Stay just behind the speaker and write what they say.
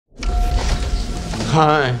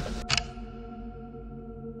Hi.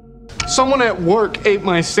 Someone at work ate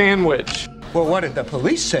my sandwich. Well, what did the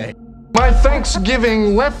police say? My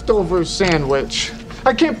Thanksgiving leftover sandwich.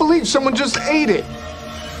 I can't believe someone just ate it.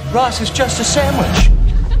 Ross, it's just a sandwich.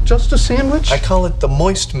 Just a sandwich? I call it the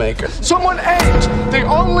moist maker. Someone ate the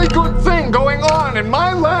only good thing going on in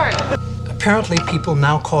my life. Apparently, people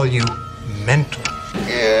now call you mental.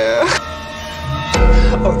 Yeah.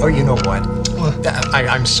 Or you know what?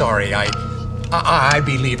 I'm sorry. I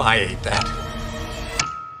believe I ate that.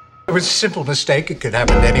 It was a simple mistake. It could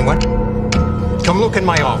happen to anyone. Come look in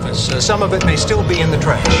my office. Some of it may still be in the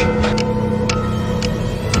trash.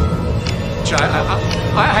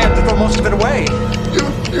 I had to throw most of it away.